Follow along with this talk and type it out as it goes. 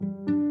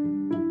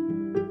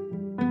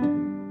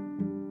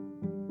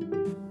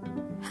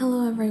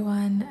Hello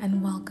everyone,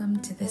 and welcome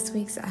to this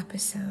week's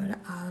episode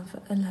of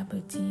La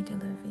Beauté de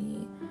la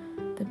Vie,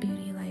 The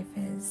Beauty Life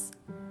Is.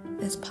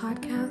 This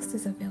podcast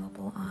is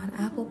available on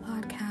Apple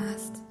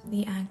Podcast,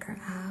 the Anchor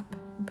app,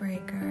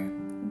 Breaker,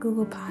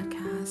 Google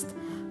Podcast,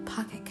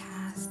 Pocket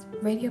Cast,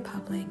 Radio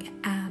Public,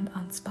 and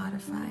on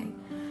Spotify.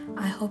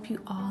 I hope you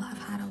all have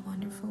had a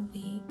wonderful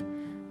week,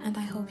 and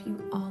I hope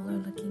you all are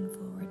looking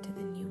forward to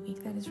the new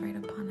week that is right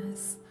upon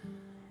us.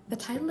 The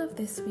title of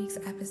this week's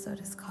episode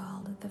is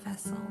called The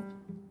Vessel.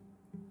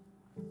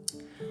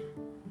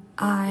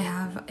 I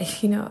have,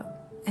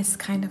 it's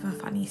kind of a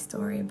funny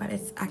story, but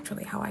it's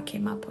actually how I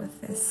came up with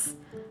this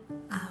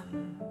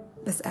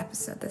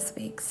episode this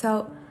week.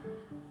 So,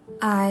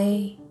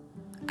 I'm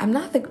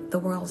not the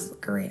world's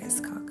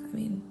greatest cook. I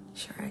mean,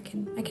 sure, I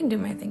can do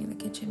my thing in the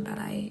kitchen, but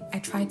I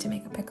tried to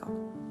make a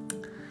pickle.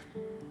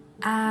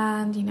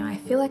 And, I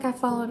feel like I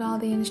followed all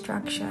the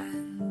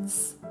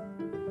instructions.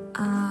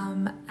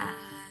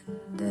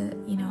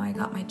 I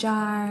got my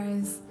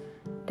jars,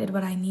 did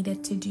what I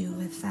needed to do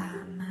with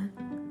them.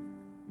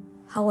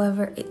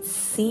 However, it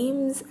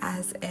seems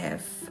as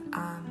if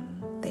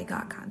they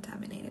got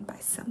contaminated by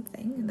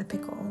something in the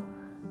pickle.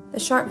 The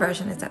short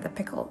version is that the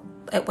pickle,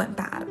 it went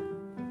bad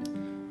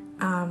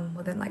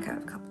within like a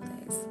couple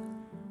days.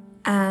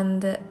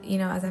 And,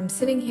 as I'm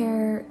sitting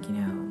here,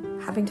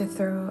 having to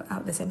throw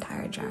out this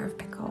entire jar of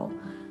pickle,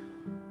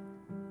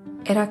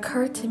 it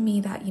occurred to me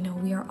that,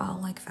 we are all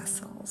like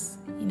vessels.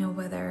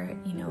 Whether,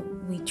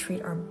 we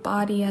treat our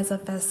body as a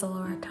vessel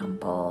or a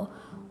temple,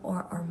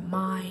 or our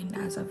mind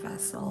as a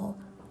vessel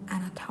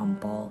and a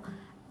temple.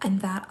 And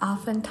that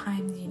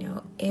oftentimes,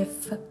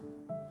 if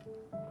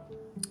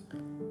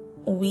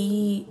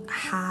we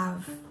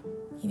have,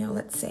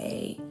 let's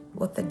say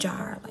with the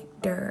jar, like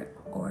dirt,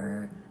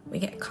 or we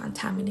get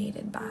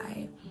contaminated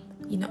by,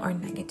 our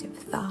negative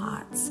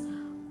thoughts,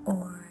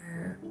 or,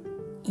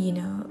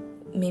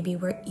 maybe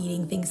we're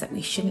eating things that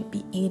we shouldn't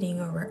be eating,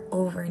 or we're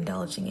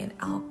overindulging in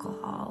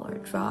alcohol or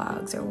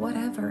drugs or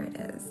whatever it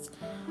is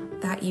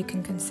that you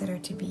can consider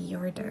to be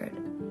your dirt.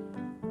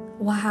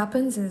 What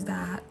happens is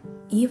that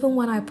even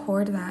when I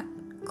poured that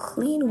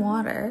clean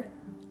water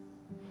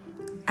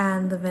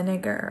and the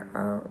vinegar,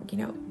 or,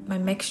 my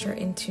mixture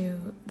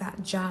into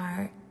that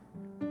jar,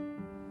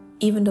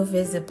 even though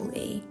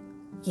visibly,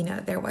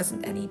 there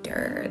wasn't any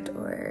dirt,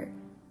 or,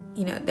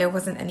 there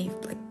wasn't any,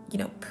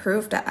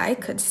 proof that I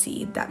could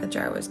see that the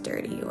jar was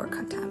dirty or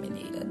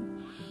contaminated,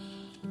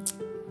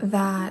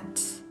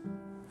 that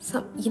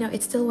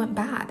it still went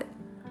bad.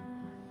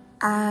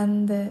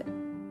 And, it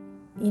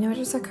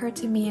just occurred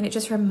to me, and it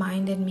just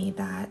reminded me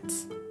that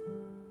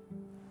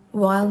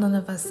while none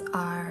of us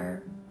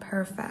are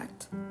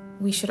perfect,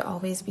 we should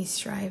always be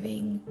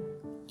striving,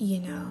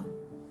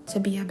 to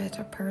be a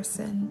better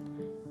person.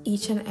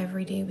 Each and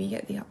every day we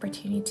get the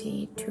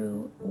opportunity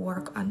to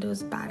work on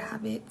those bad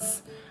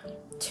habits,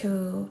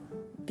 to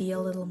be a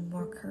little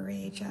more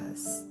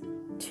courageous,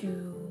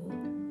 to,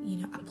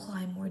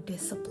 apply more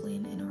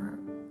discipline in our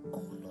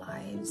own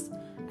lives.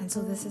 And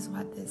so this is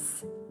what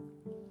this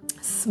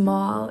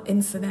small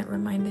incident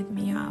reminded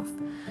me of,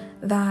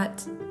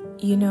 that,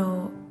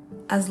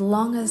 as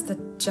long as the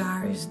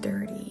jar is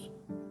dirty,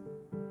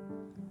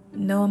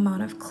 no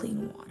amount of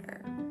clean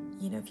water,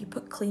 if you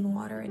put clean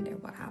water in there,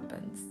 what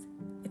happens?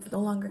 It's no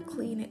longer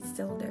clean, it's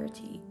still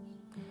dirty.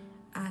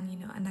 And,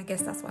 and I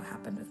guess that's what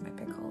happened with my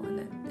pickle,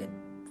 and it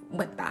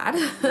went bad.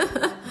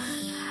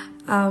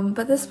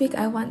 But this week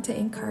I want to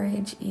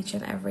encourage each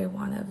and every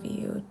one of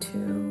you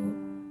to,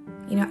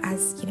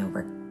 as,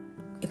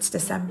 it's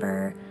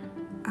December,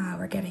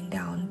 we're getting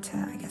down to,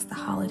 I guess, the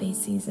holiday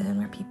season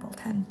where people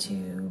tend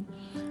to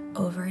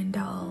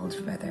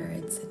overindulge, whether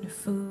it's in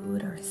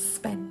food or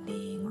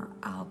spending or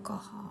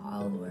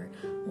alcohol or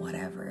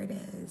whatever it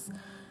is,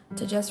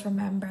 to just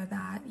remember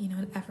that,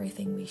 in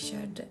everything we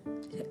should,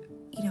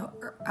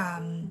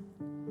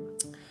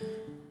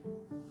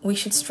 we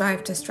should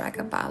strive to strike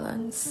a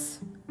balance.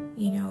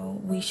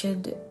 We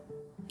should,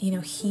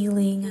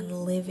 healing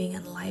and living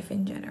and life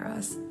in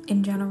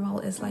general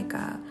is like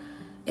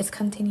it's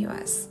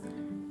continuous.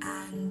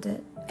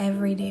 And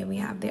every day we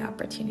have the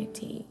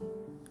opportunity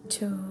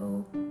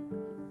to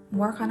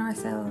work on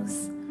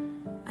ourselves,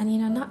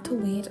 and, not to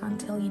wait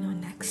until,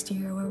 next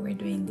year where we're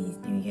doing these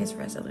New Year's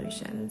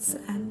resolutions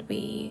and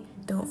we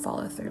don't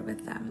follow through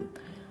with them,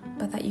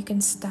 but that you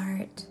can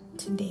start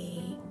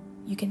today,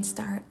 you can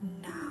start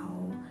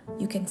now,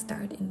 you can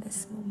start in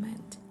this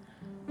moment.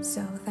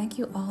 So thank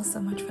you all so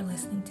much for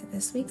listening to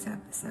this week's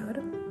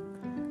episode.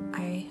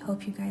 I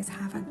hope you guys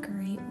have a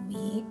great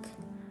week,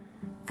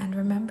 and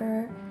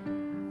remember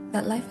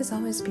that life is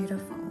always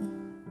beautiful,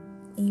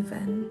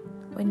 even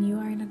when you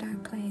are in a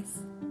dark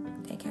place.